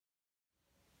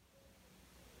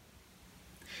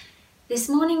This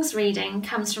morning's reading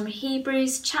comes from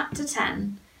Hebrews chapter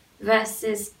 10,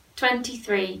 verses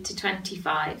 23 to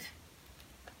 25.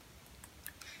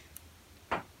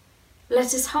 Let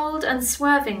us hold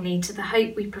unswervingly to the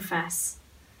hope we profess,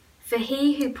 for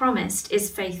he who promised is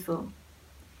faithful.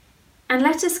 And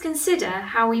let us consider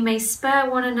how we may spur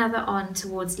one another on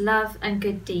towards love and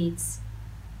good deeds.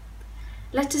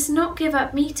 Let us not give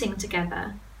up meeting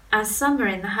together, as some are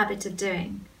in the habit of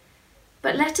doing,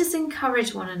 but let us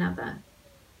encourage one another,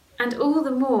 and all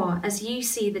the more as you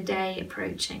see the day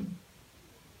approaching.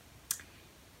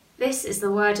 This is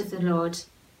the word of the Lord.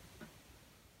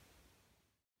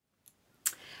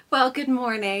 Well, good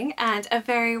morning and a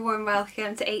very warm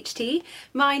welcome to HT.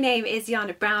 My name is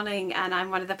Jana Browning and I'm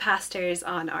one of the pastors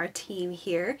on our team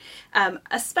here.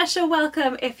 A special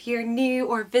welcome if you're new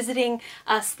or visiting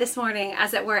us this morning,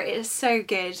 as it were. It is so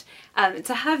good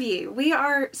to have you. We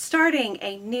are starting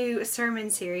a new sermon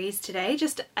series today,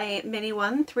 just a mini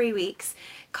one, 3 weeks,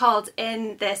 called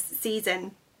In This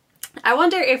Season. I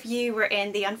wonder if you were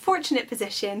in the unfortunate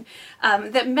position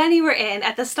that many were in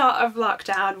at the start of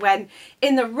lockdown, when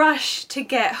in the rush to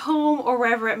get home or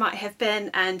wherever it might have been,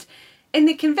 and in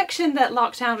the conviction that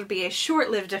lockdown would be a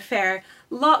short-lived affair,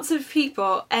 lots of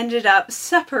people ended up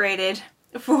separated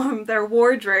from their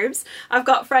wardrobes. I've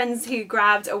got friends who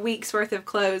grabbed a week's worth of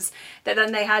clothes that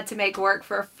then they had to make work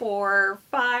for 4,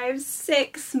 5,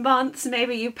 6 months.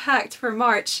 Maybe you packed for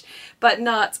March, but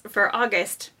not for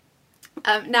August.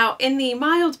 Now, in the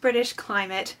mild British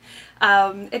climate,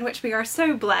 in which we are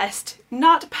so blessed,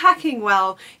 not packing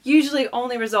well usually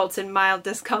only results in mild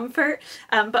discomfort.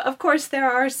 But of course, there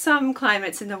are some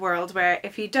climates in the world where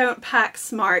if you don't pack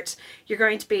smart, you're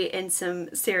going to be in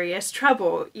some serious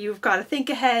trouble. You've got to think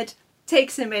ahead, take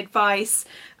some advice,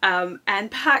 and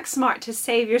pack smart to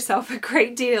save yourself a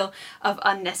great deal of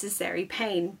unnecessary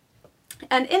pain.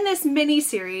 And in this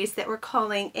mini-series that we're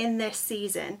calling In This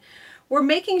Season, we're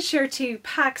making sure to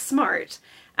pack smart,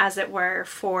 as it were,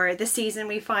 for the season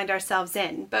we find ourselves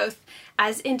in, both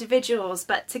as individuals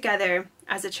but together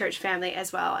as a church family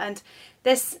as well. And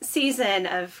this season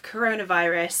of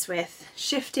coronavirus, with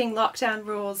shifting lockdown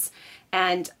rules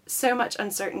and so much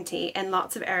uncertainty in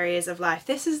lots of areas of life,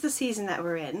 this is the season that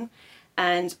we're in,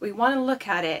 and we want to look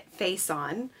at it face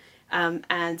on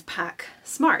and pack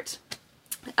smart.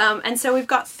 And so we've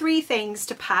got 3 things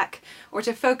to pack or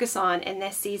to focus on in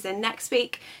this season. Next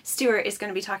week, Stuart is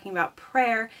going to be talking about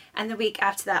prayer, and the week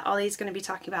after that, Ollie's going to be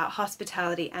talking about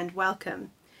hospitality and welcome.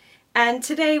 And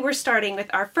today we're starting with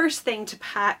our first thing to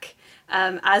pack,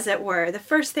 as it were, the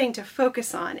first thing to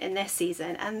focus on in this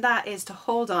season, and that is to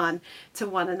hold on to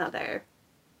one another.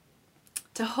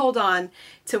 To hold on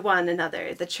to one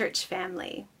another, the church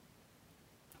family.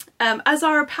 As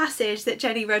our passage that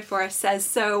Jenny read for us says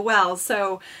so well,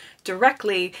 so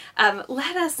directly,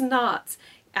 let us not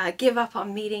give up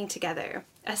on meeting together,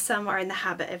 as some are in the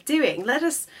habit of doing. Let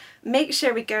us make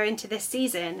sure we go into this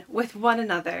season with one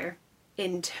another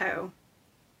in tow.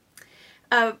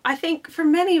 I think for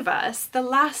many of us, the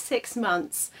last 6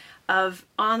 months of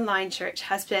online church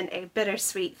has been a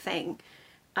bittersweet thing.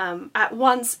 At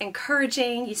once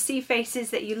encouraging, you see faces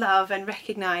that you love and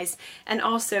recognise, and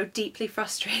also deeply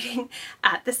frustrating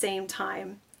at the same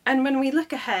time. And when we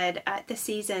look ahead at the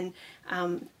season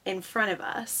in front of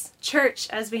us, church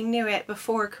as we knew it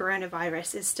before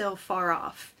coronavirus is still far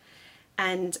off.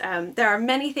 And there are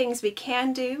many things we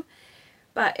can do,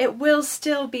 but it will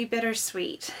still be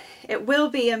bittersweet. It will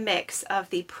be a mix of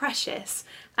the precious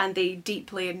and the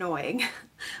deeply annoying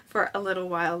for a little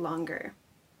while longer.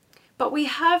 But we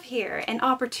have here an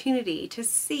opportunity to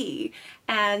see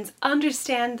and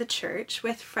understand the church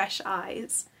with fresh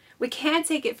eyes. We can't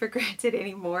take it for granted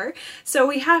anymore, so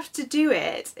we have to do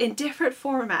it in different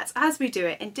formats, as we do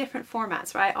it in different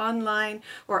formats, right? Online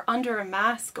or under a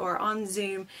mask or on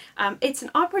Zoom. It's an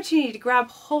opportunity to grab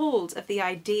hold of the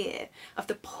idea of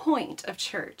the point of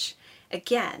church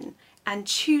again and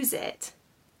choose it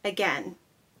again.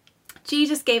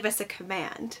 Jesus gave us a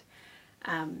command.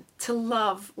 To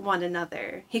love one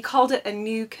another. He called it a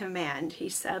new command. He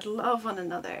said, love one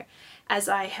another as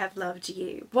I have loved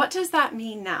you. What does that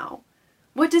mean now?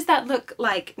 What does that look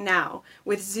like now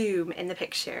with Zoom in the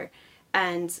picture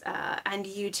and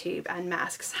YouTube and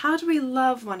masks? How do we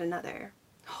love one another?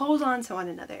 Hold on to one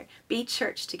another. Be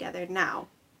church together now.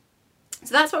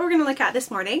 So that's what we're going to look at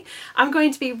this morning. I'm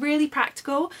going to be really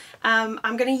practical.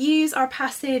 I'm going to use our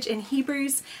passage in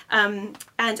Hebrews and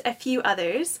a few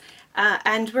others.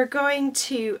 And we're going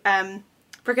to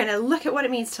look at what it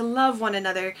means to love one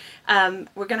another.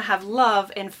 We're going to have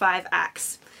love in 5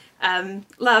 acts.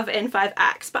 Love in 5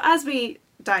 acts. But as we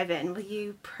dive in, will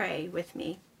you pray with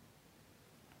me?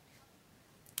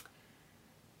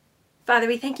 Father,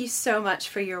 we thank you so much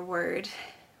for your word.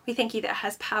 We thank you that it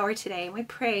has power today, and we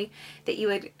pray that you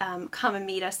would come and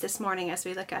meet us this morning as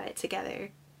we look at it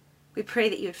together. We pray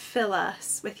that you would fill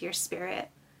us with your Spirit,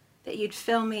 that you'd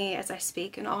fill me as I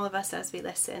speak and all of us as we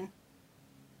listen.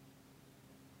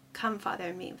 Come, Father,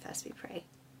 and meet with us, we pray.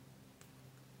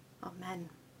 Amen.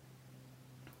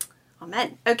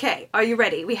 Amen. Okay, are you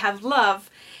ready? We have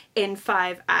love in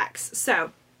 5 acts.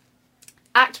 So,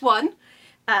 Act 1,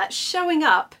 showing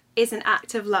up is an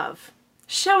act of love.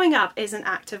 Showing up is an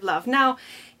act of love. Now,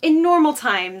 in normal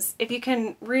times, if you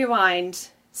can rewind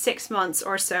 6 months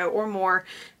or so or more,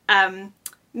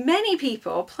 many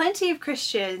people, plenty of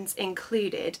Christians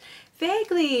included,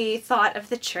 vaguely thought of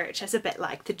the church as a bit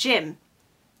like the gym.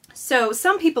 So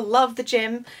some people love the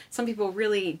gym, some people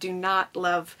really do not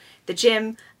love the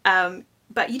gym,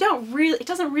 but it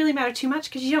doesn't really matter too much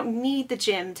because you don't need the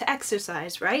gym to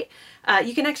exercise, right?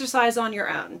 You can exercise on your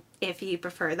own if you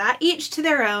prefer that. Each to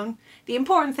their own. The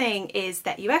important thing is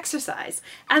that you exercise.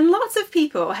 And lots of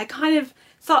people had kind of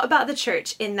thought about the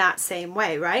church in that same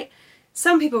way, right?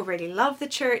 Some people really love the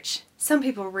church. Some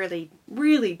people really,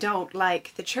 really don't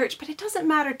like the church, but it doesn't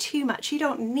matter too much. You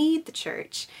don't need the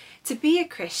church to be a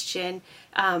Christian.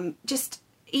 Just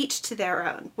each to their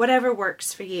own, whatever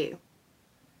works for you.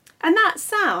 And that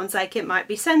sounds like it might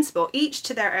be sensible. Each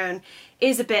to their own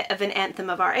is a bit of an anthem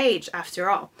of our age, after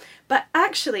all. But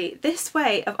actually, this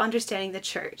way of understanding the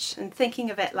church and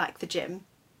thinking of it like the gym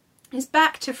is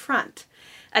back to front.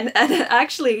 And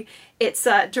actually, it's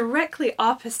directly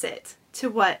opposite to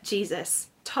what Jesus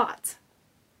taught.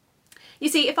 You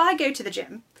see, if I go to the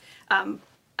gym, and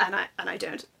I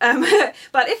don't,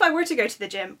 but if I were to go to the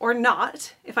gym or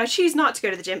not, if I choose not to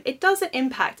go to the gym, it doesn't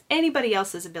impact anybody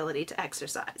else's ability to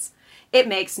exercise. It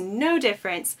makes no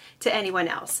difference to anyone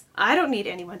else. I don't need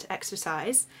anyone to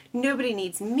exercise. Nobody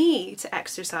needs me to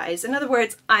exercise. In other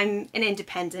words, I'm an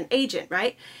independent agent,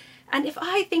 right? And if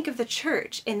I think of the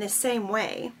church in the same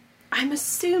way, I'm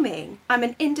assuming I'm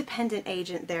an independent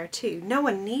agent there too. No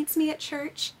one needs me at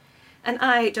church, and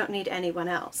I don't need anyone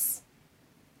else.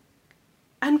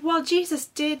 And while Jesus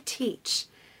did teach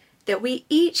that we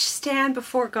each stand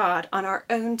before God on our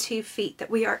own 2 feet,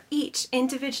 that we are each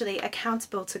individually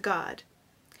accountable to God,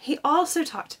 he also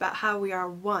talked about how we are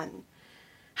one,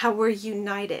 how we're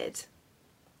united.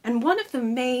 And one of the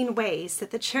main ways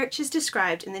that the church is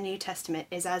described in the New Testament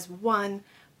is as one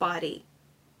body.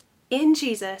 In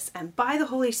Jesus and by the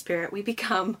Holy Spirit, we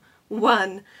become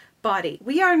one body.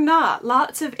 We are not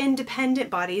lots of independent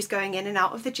bodies going in and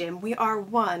out of the gym. We are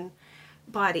one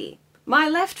body. My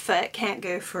left foot can't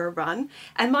go for a run,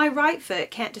 and my right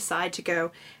foot can't decide to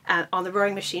go on the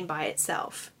rowing machine by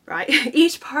itself, right?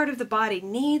 Each part of the body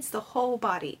needs the whole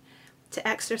body to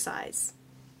exercise.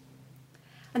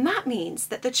 And that means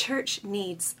that the church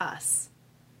needs us.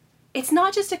 It's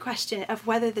not just a question of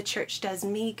whether the church does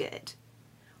me good,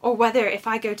 or whether if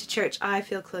I go to church I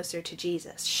feel closer to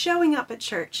Jesus. Showing up at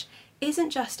church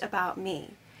isn't just about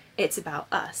me, it's about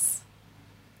us.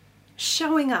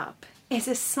 Showing up is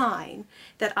a sign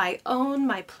that I own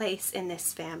my place in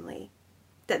this family,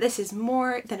 that this is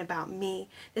more than about me.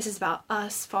 This is about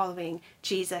us following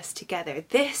Jesus together.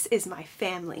 This is my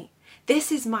family.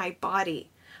 This is my body.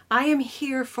 I am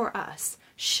here for us.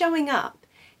 Showing up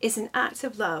is an act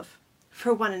of love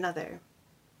for one another.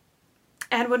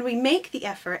 And when we make the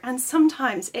effort, and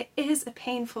sometimes it is a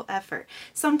painful effort,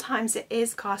 sometimes it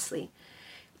is costly,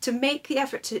 to make the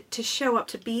effort to show up,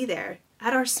 to be there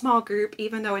at our small group,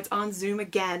 even though it's on Zoom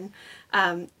again,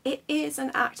 it is an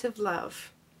act of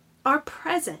love. Our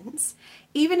presence,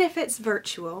 even if it's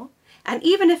virtual, and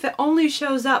even if it only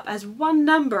shows up as one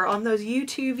number on those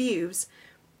YouTube views,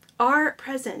 our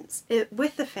presence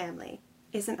with the family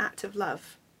is an act of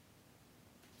love.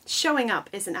 Showing up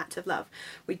is an act of love.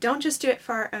 We don't just do it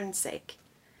for our own sake,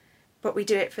 but we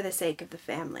do it for the sake of the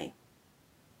family.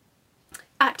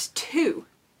 Act 2.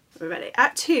 Everybody,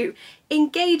 Act 2,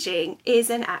 engaging is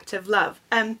an act of love.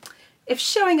 If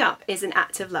showing up is an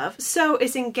act of love, so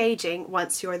is engaging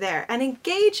once you're there. And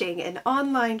engaging in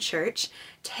online church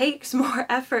takes more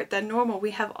effort than normal. We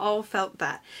have all felt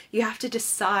that. You have to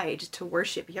decide to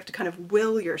worship. You have to kind of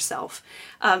will yourself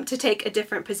to take a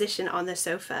different position on the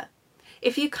sofa.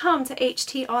 If you come to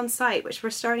HT on site, which we're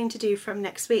starting to do from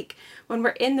next week, when we're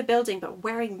in the building but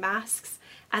wearing masks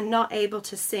and not able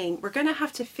to sing, we're going to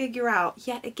have to figure out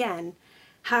yet again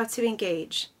how to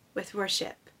engage with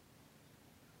worship.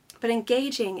 But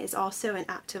engaging is also an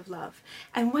act of love.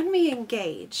 And when we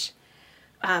engage,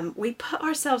 we put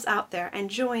ourselves out there and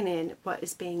join in what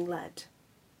is being led.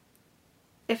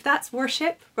 If that's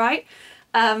worship, right?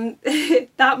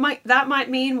 That might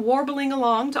mean warbling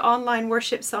along to online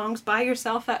worship songs by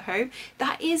yourself at home.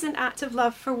 That is an act of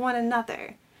love for one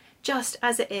another, just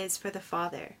as it is for the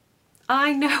Father.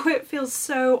 I know it feels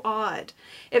so odd.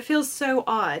 It feels so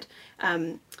odd.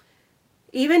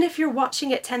 Even if you're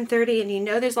watching at 10:30 and you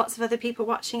know there's lots of other people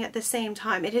watching at the same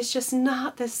time, it is just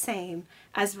not the same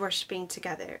as worshiping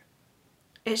together.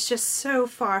 It's just so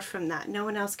far from that. No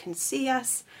one else can see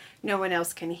us. No one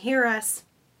else can hear us.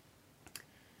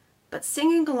 But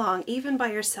singing along, even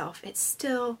by yourself, it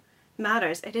still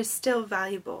matters. It is still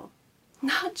valuable.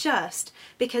 Not just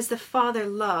because the Father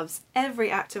loves every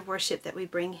act of worship that we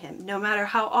bring him. No matter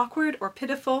how awkward or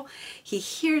pitiful, he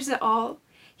hears it all.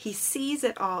 He sees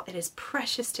it all. It is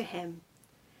precious to him.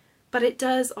 But it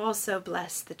does also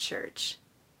bless the church.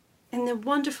 In the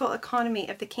wonderful economy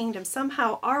of the kingdom,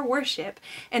 somehow our worship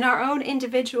in our own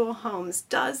individual homes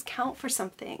does count for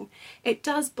something. It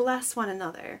does bless one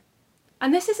another.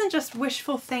 And this isn't just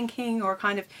wishful thinking or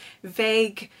kind of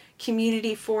vague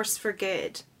community force for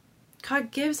good. God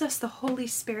gives us the Holy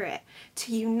Spirit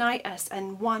to unite us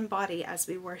in one body as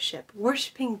we worship.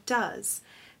 Worshipping does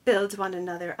build one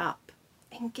another up.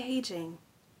 Engaging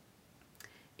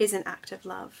is an act of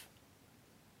love.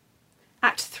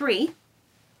 Act 3,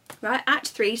 right? Act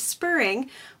 3, spurring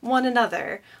one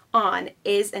another on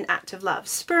is an act of love.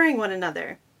 Spurring one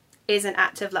another is an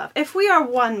act of love. If we are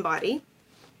one body,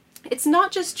 it's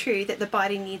not just true that the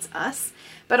body needs us,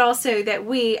 but also that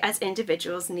we as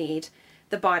individuals need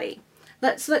the body.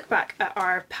 Let's look back at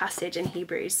our passage in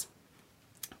Hebrews.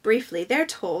 Briefly, they're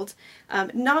told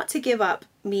not to give up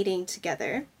meeting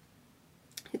together.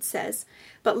 It says,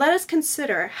 but let us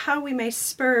consider how we may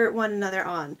spur one another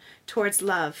on towards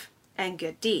love and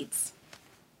good deeds.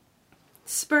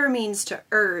 Spur means to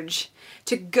urge,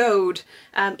 to goad,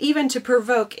 even to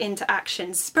provoke into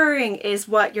action. Spurring is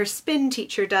what your spin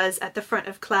teacher does at the front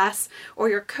of class or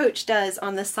your coach does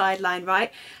on the sideline,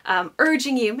 right?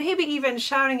 Urging you, maybe even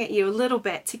shouting at you a little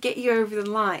bit to get you over the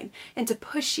line and to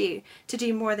push you to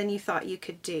do more than you thought you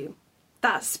could do.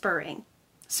 That's spurring.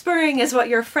 Spurring is what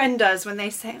your friend does when they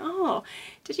say, oh,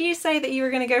 did you say that you were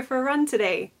going to go for a run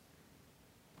today?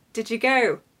 Did you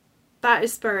go? That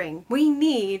is spurring. We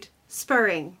need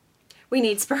spurring. We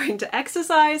need spurring to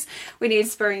exercise. We need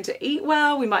spurring to eat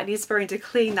well. We might need spurring to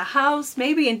clean the house.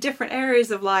 Maybe in different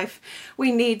areas of life,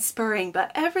 we need spurring.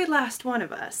 But every last one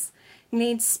of us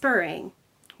needs spurring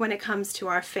when it comes to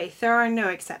our faith. There are no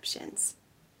exceptions.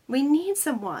 We need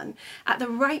someone at the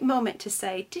right moment to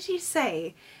say, did you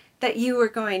say that you were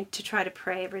going to try to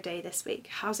pray every day this week?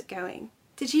 How's it going?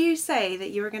 Did you say that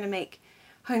you were going to make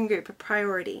home group a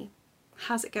priority?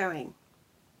 How's it going?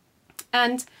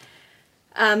 And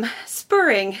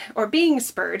spurring or being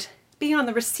spurred, being on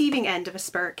the receiving end of a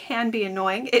spur can be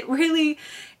annoying. It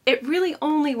really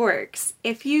only works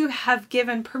if you have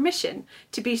given permission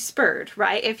to be spurred,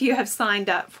 right? If you have signed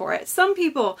up for it. Some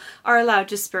people are allowed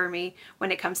to spur me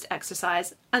when it comes to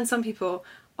exercise, and some people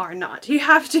are not. You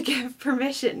have to give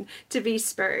permission to be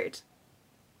spurred.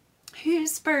 Who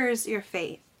spurs your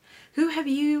faith? Who have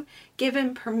you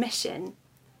given permission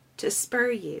to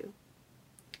spur you?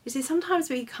 You see, sometimes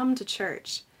we come to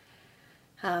church,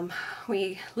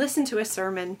 we listen to a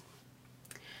sermon,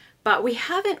 but we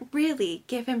haven't really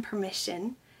given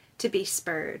permission to be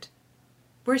spurred.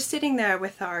 We're sitting there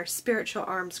with our spiritual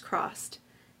arms crossed,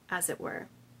 as it were.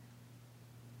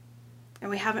 And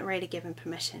we haven't really given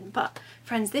permission. But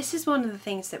friends, this is one of the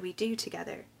things that we do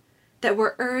together, that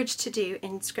we're urged to do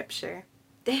in Scripture.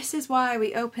 This is why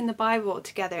we open the Bible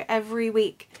together every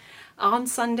week, on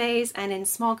Sundays and in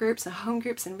small groups and home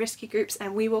groups and risky groups,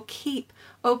 and we will keep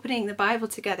opening the Bible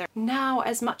together now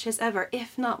as much as ever,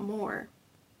 if not more.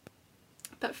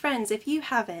 But friends, if you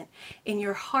haven't, in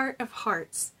your heart of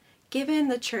hearts, given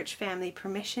the church family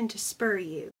permission to spur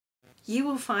you, you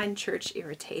will find church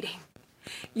irritating.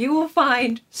 You will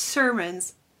find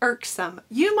sermons irksome.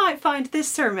 You might find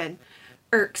this sermon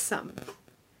irksome.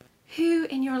 Who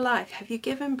in your life have you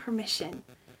given permission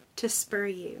to spur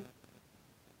you?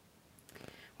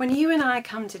 When you and I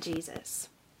come to Jesus,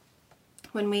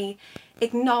 when we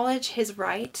acknowledge his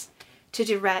right to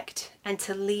direct and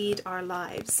to lead our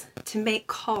lives, to make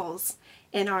calls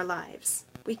in our lives,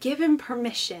 we give him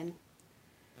permission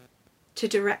to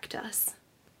direct us.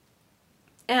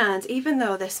 And even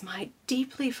though this might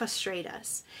deeply frustrate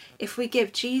us, if we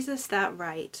give Jesus that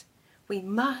right, we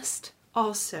must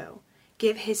also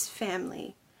give his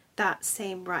family that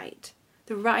same right.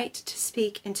 The right to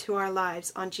speak into our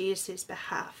lives on Jesus'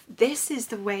 behalf. This is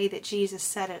the way that Jesus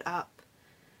set it up.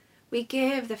 We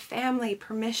give the family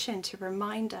permission to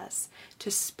remind us,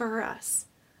 to spur us,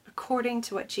 according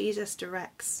to what Jesus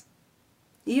directs.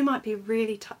 You might be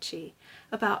really touchy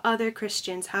about other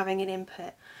Christians having an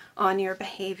input on your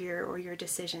behavior or your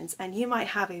decisions, and you might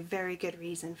have a very good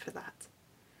reason for that.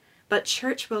 But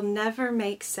church will never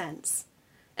make sense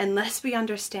unless we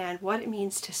understand what it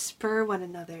means to spur one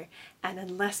another, and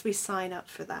unless we sign up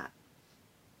for that.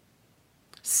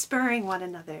 Spurring one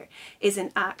another is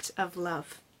an act of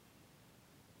love.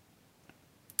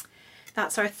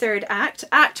 That's our third act.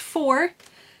 Act 4,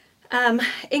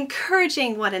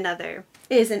 encouraging one another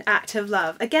is an act of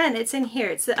love. Again, it's in here.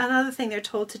 It's another thing they're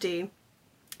told to do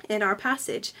in our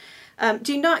passage.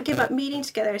 Do not give up meeting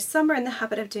together, as some are in the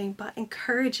habit of doing, but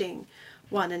encouraging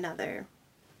one another.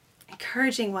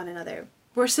 Encouraging one another.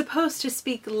 We're supposed to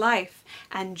speak life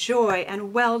and joy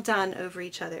and well done over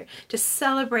each other, to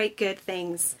celebrate good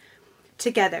things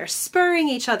together. Spurring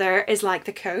each other is like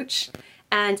the coach,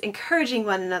 and encouraging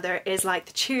one another is like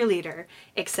the cheerleader,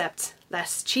 except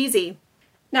less cheesy.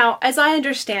 Now, as I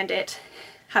understand it,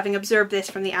 having observed this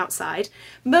from the outside,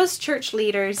 most church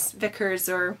leaders, vicars,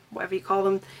 or whatever you call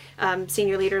them,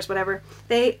 senior leaders, whatever,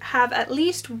 they have at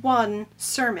least one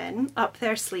sermon up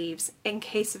their sleeves in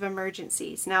case of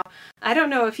emergencies. Now, I don't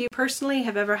know if you personally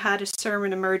have ever had a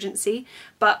sermon emergency,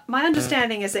 but my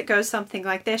understanding is it goes something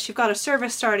like this. You've got a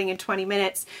service starting in 20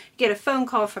 minutes, you get a phone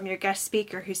call from your guest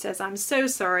speaker who says, "I'm so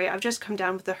sorry, I've just come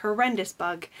down with a horrendous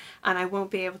bug and I won't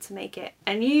be able to make it."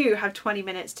 And you have 20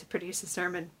 minutes to produce a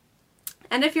sermon.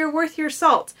 And if you're worth your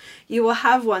salt, you will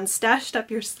have one stashed up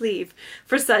your sleeve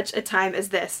for such a time as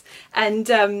this. And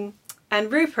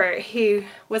Rupert, who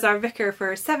was our vicar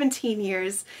for 17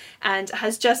 years and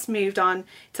has just moved on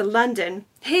to London,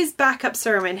 his backup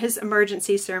sermon, his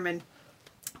emergency sermon,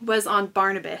 was on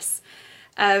Barnabas.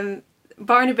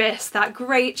 Barnabas, that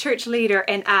great church leader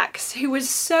in Acts, who was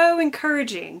so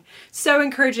encouraging,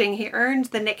 he earned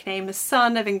the nickname the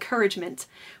Son of Encouragement,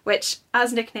 which,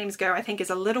 as nicknames go, I think is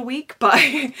a little weak, but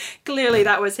clearly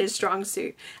that was his strong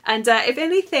suit. And if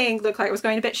anything looked like it was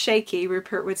going a bit shaky,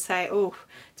 Rupert would say, "Oh,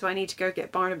 do I need to go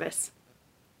get Barnabas?"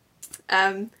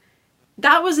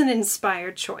 That was an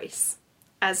inspired choice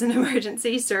as an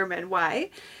emergency sermon.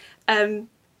 Why?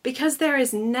 Because there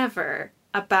is never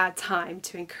a bad time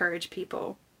to encourage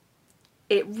people.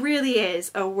 It really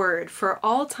is a word for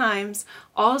all times,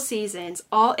 all seasons,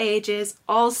 all ages,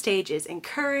 all stages.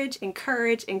 Encourage,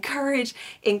 encourage, encourage,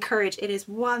 encourage. It is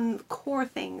one core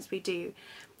things we do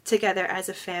together as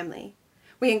a family.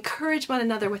 We encourage one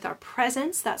another with our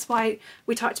presence. That's why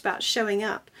we talked about showing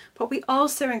up. But we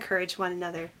also encourage one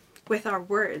another with our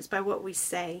words, by what we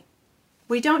say.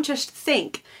 We don't just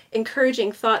think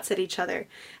encouraging thoughts at each other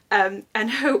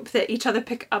and hope that each other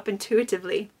pick up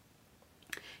intuitively.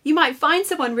 You might find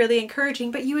someone really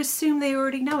encouraging, but you assume they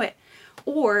already know it.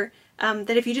 Or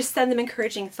that if you just send them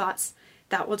encouraging thoughts,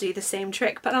 that will do the same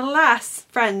trick. But alas,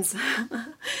 friends,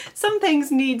 some things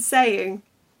need saying.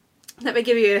 Let me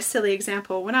give you a silly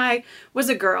example. When I was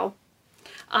a girl,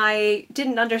 I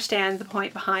didn't understand the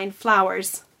point behind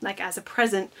flowers, like as a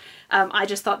present. I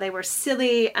just thought they were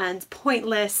silly and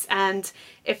pointless, and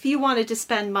if you wanted to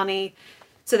spend money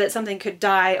so that something could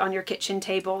die on your kitchen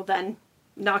table, then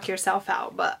knock yourself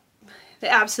out. But they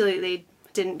absolutely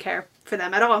didn't care for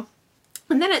them at all.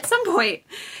 And then at some point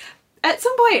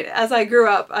as I grew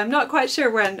up, I'm not quite sure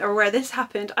when or where this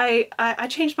happened, I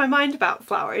changed my mind about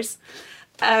flowers.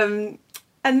 And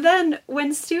then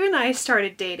when Stu and I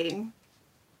started dating,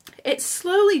 it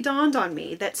slowly dawned on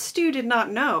me that Stu did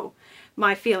not know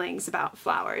my feelings about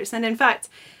flowers. And in fact,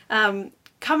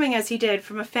 coming as he did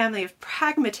from a family of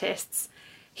pragmatists,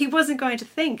 he wasn't going to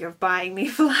think of buying me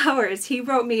flowers. He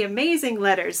wrote me amazing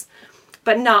letters,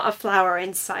 but not a flower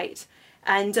in sight.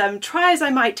 And try as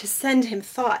I might to send him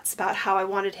thoughts about how I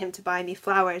wanted him to buy me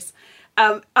flowers,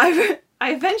 I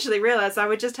eventually realized I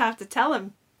would just have to tell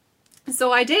him.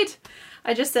 So I did.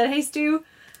 I just said, "Hey Stu,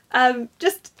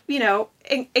 just, you know,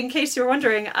 in case you're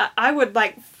wondering, I would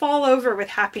like fall over with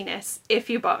happiness if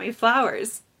you bought me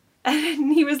flowers."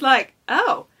 And he was like,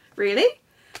 "Oh, really?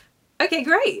 Okay,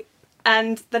 great."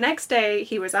 And the next day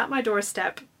he was at my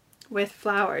doorstep with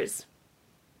flowers.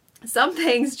 Some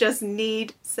things just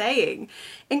need saying.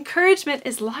 Encouragement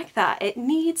is like that. It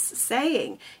needs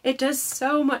saying. It does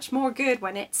so much more good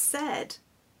when it's said.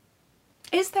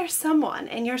 Is there someone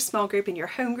in your small group, in your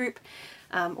home group,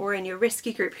 or in your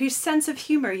risky group whose sense of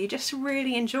humour you just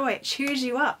really enjoy? It cheers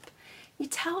you up. You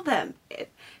tell them.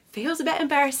 It feels a bit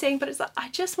embarrassing, but it's like, "I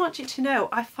just want you to know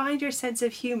I find your sense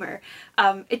of humour.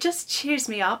 It just cheers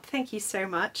me up. Thank you so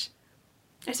much."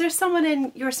 Is there someone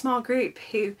in your small group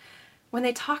who, when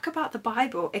they talk about the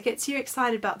Bible, it gets you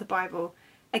excited about the Bible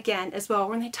again as well?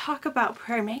 When they talk about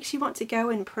prayer, it makes you want to go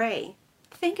and pray.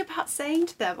 Think about saying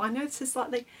to them, I know this is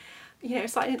slightly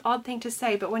slightly an odd thing to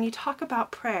say, but when you talk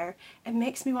about prayer, it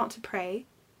makes me want to pray.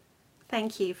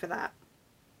 Thank you for that.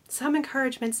 Some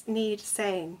encouragements need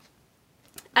saying.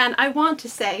 And I want to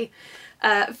say,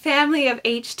 family of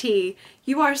HT,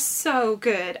 you are so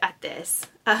good at this.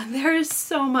 There is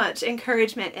so much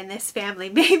encouragement in this family.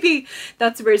 Maybe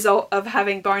that's a result of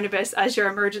having Barnabas as your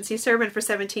emergency sermon for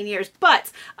 17 years,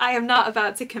 but I am not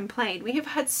about to complain. We have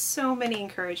had so many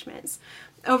encouragements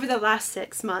over the last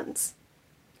 6 months.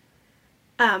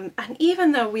 And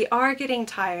even though we are getting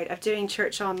tired of doing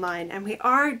church online and we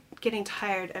are getting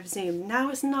tired of Zoom,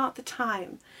 now is not the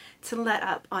time to let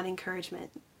up on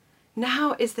encouragement.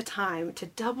 Now is the time to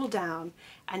double down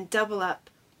and double up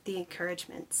the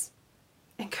encouragements.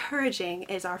 Encouraging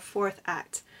is our 4th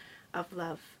act of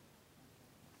love.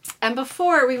 And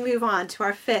before we move on to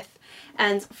our 5th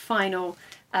and final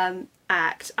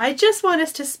act, I just want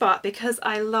us to spot, because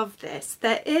I love this,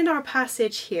 that in our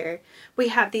passage here we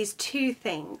have these 2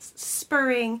 things,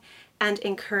 spurring and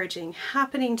encouraging,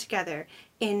 happening together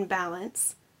in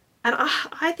balance. And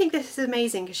I think this is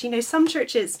amazing, because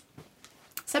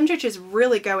some churches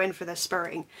really go in for the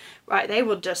spurring, right? They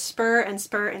will just spur and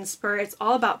spur and spur. It's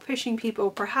all about pushing people,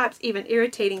 perhaps even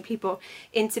irritating people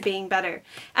into being better.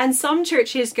 And some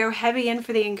churches go heavy in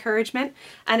for the encouragement,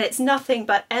 and it's nothing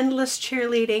but endless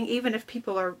cheerleading, even if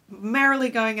people are merrily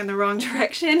going in the wrong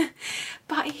direction.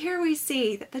 But here we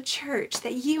see that the church,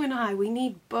 that you and I, we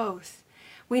need both.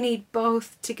 We need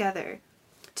both together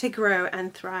to grow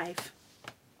and thrive.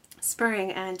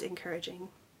 Spurring and encouraging.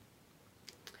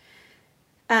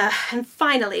 And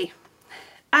finally,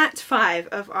 Act 5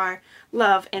 of our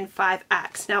Love in 5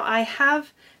 Acts. Now, I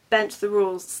have bent the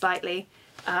rules slightly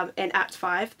in Act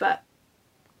 5, but,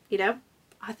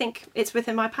 I think it's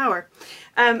within my power.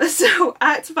 So,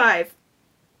 Act 5,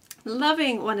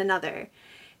 loving one another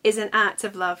is an act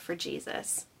of love for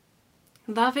Jesus.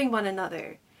 Loving one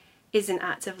another is an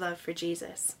act of love for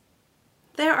Jesus.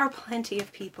 There are plenty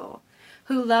of people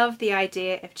who love the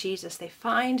idea of Jesus. They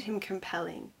find him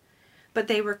compelling. But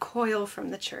they recoil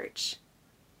from the church,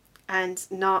 and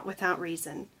not without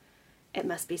reason, it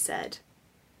must be said.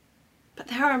 But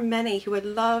there are many who would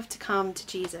love to come to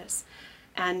Jesus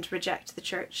and reject the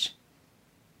church.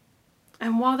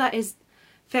 And while that is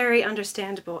very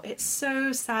understandable, it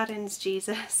so saddens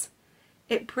Jesus.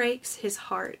 It breaks his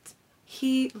heart.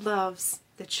 He loves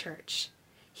the church.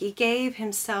 He gave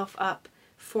himself up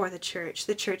for the church.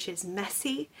 The church is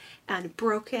messy and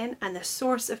broken and the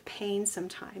source of pain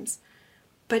sometimes.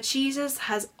 But Jesus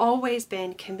has always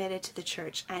been committed to the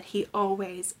church, and he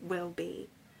always will be.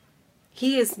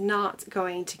 He is not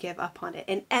going to give up on it.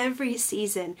 In every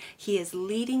season, he is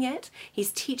leading it.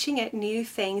 He's teaching it new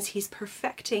things. He's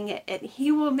perfecting it, and he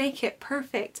will make it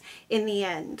perfect in the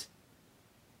end.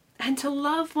 And to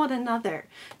love one another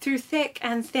through thick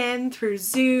and thin, through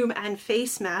Zoom and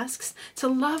face masks, to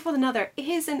love one another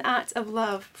is an act of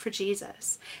love for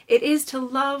Jesus. It is to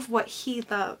love what he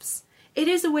loves. It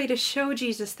is a way to show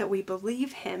Jesus that we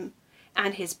believe him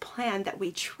and his plan, that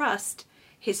we trust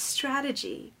his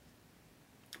strategy.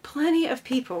 Plenty of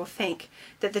people think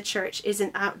that the church is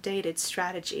an outdated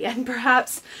strategy, and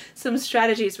perhaps some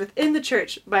strategies within the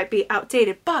church might be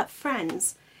outdated. But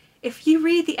friends, if you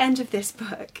read the end of this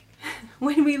book,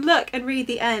 when we look and read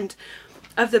the end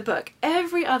of the book,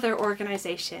 every other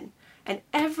organization and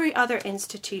every other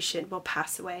institution will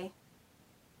pass away.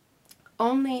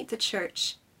 Only the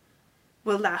church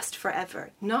will last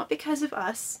forever, not because of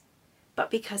us,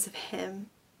 but because of him.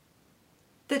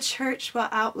 The church will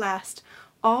outlast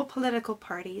all political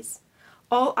parties,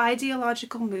 all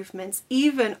ideological movements,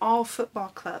 even all football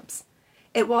clubs.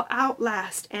 It will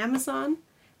outlast Amazon,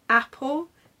 Apple,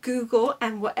 Google,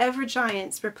 and whatever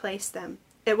giants replace them.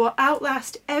 It will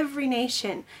outlast every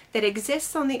nation that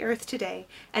exists on the earth today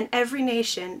and every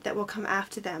nation that will come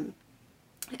after them.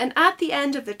 And at the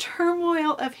end of the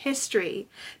turmoil of history,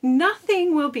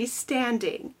 nothing will be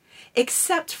standing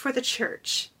except for the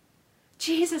church.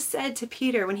 Jesus said to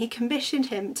Peter when he commissioned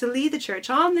him to lead the church,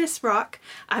 "On this rock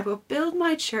I will build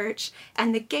my church,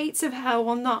 and the gates of hell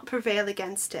will not prevail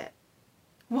against it."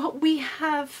 What we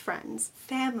have, friends,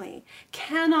 family,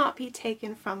 cannot be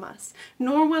taken from us,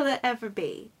 nor will it ever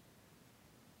be.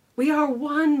 We are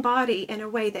one body in a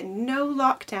way that no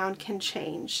lockdown can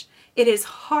change. It is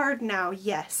hard now,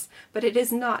 yes, but it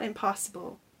is not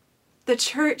impossible. The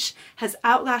church has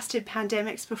outlasted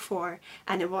pandemics before,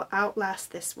 and it will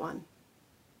outlast this one.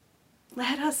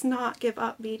 Let us not give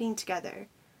up meeting together,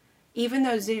 even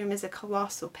though Zoom is a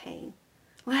colossal pain.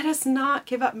 Let us not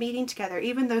give up meeting together,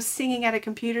 even though singing at a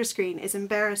computer screen is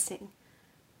embarrassing.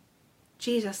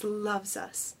 Jesus loves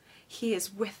us. He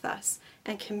is with us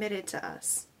and committed to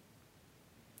us.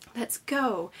 Let's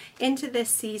go into this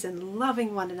season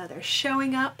loving one another,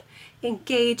 showing up,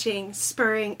 engaging,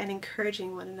 spurring, and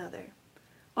encouraging one another,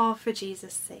 all for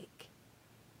Jesus' sake.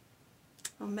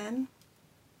 Amen.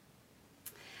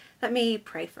 Let me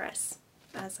pray for us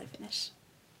as I finish.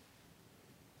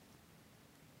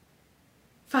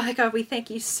 Father God, we thank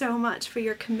you so much for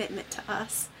your commitment to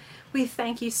us. We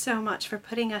thank you so much for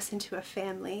putting us into a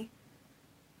family.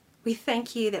 We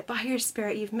thank you that by your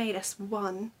Spirit you've made us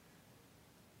one,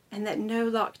 and that no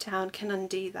lockdown can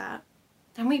undo that.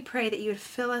 And we pray that you would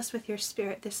fill us with your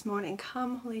Spirit this morning.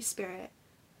 Come, Holy Spirit.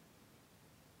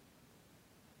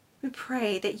 We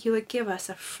pray that you would give us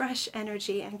a fresh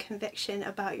energy and conviction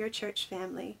about your church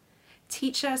family.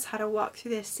 Teach us how to walk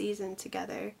through this season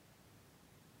together.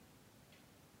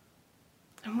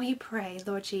 And we pray,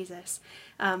 Lord Jesus,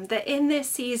 that in this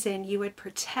season you would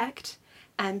protect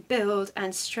and build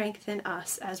and strengthen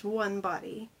us as one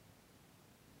body.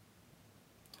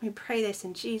 We pray this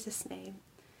in Jesus' name.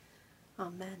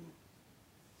 Amen.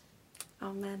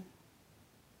 Amen.